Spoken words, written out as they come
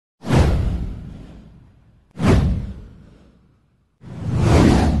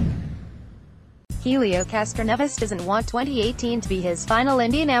Helio Castroneves doesn't want 2018 to be his final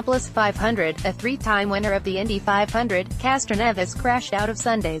Indianapolis 500. A three-time winner of the Indy 500, Castroneves crashed out of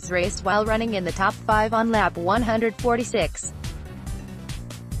Sunday's race while running in the top 5 on lap 146.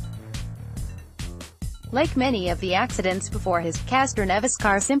 Like many of the accidents before his, Castroneves'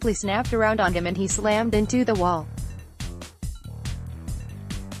 car simply snapped around on him and he slammed into the wall.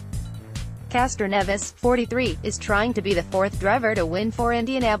 Castroneves, 43, is trying to be the fourth driver to win 4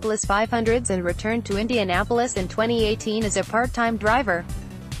 Indianapolis 500s and returned to Indianapolis in 2018 as a part-time driver.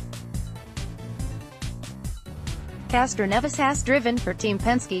 Castroneves has driven for Team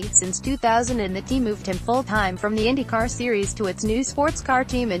Penske since 2000 and the team moved him full-time from the IndyCar series to its new sports car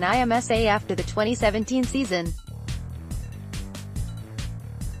team in IMSA after the 2017 season.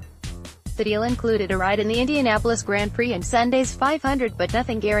 The deal included a ride in the Indianapolis Grand Prix and Sunday's 500, but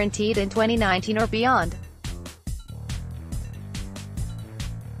nothing guaranteed in 2019 or beyond.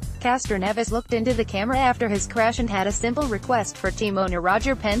 Castroneves looked into the camera after his crash and had a simple request for team owner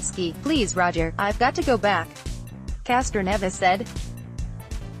Roger Penske. "Please Roger, I've got to go back," Castroneves said.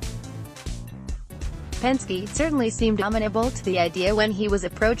 Penske certainly seemed amenable to the idea when he was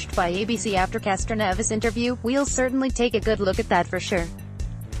approached by ABC after Castroneves' interview. "We'll certainly take a good look at that for sure,"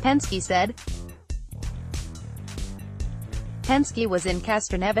 Penske said. Penske was in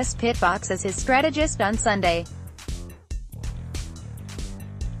Castroneves' pit box as his strategist on Sunday.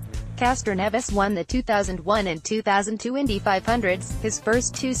 Castroneves won the 2001 and 2002 Indy 500s, his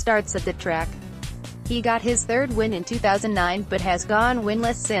first 2 starts at the track. He got his third win in 2009 but has gone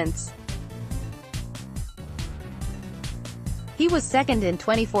winless since. He was second in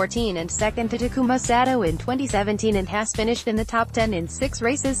 2014 and second to Takuma Sato in 2017 and has finished in the top 10 in 6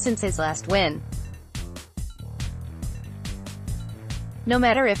 races since his last win. No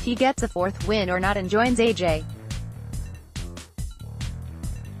matter if he gets a 4th win or not and joins AJ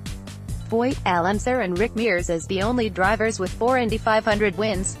Foyt, Al Unser and Rick Mears as the only drivers with 4 Indy 500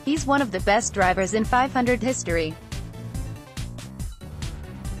 wins, he's one of the best drivers in 500 history.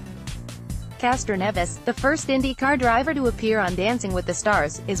 Castroneves, the first IndyCar driver to appear on Dancing with the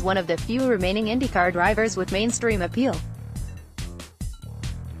Stars, is one of the few remaining IndyCar drivers with mainstream appeal.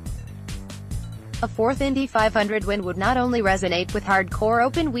 A 4th Indy 500 win would not only resonate with hardcore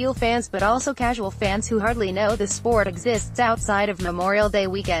open-wheel fans but also casual fans who hardly know the sport exists outside of Memorial Day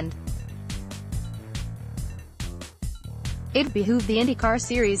weekend. It behooved the IndyCar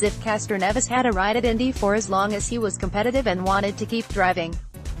series if Castroneves had a ride at Indy for as long as he was competitive and wanted to keep driving.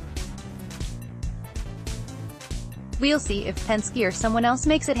 We'll see if Penske or someone else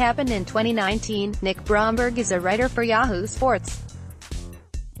makes it happen in 2019. Nick Bromberg is a writer for Yahoo Sports.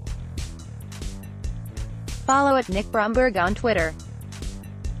 Follow @NickBromberg on Twitter.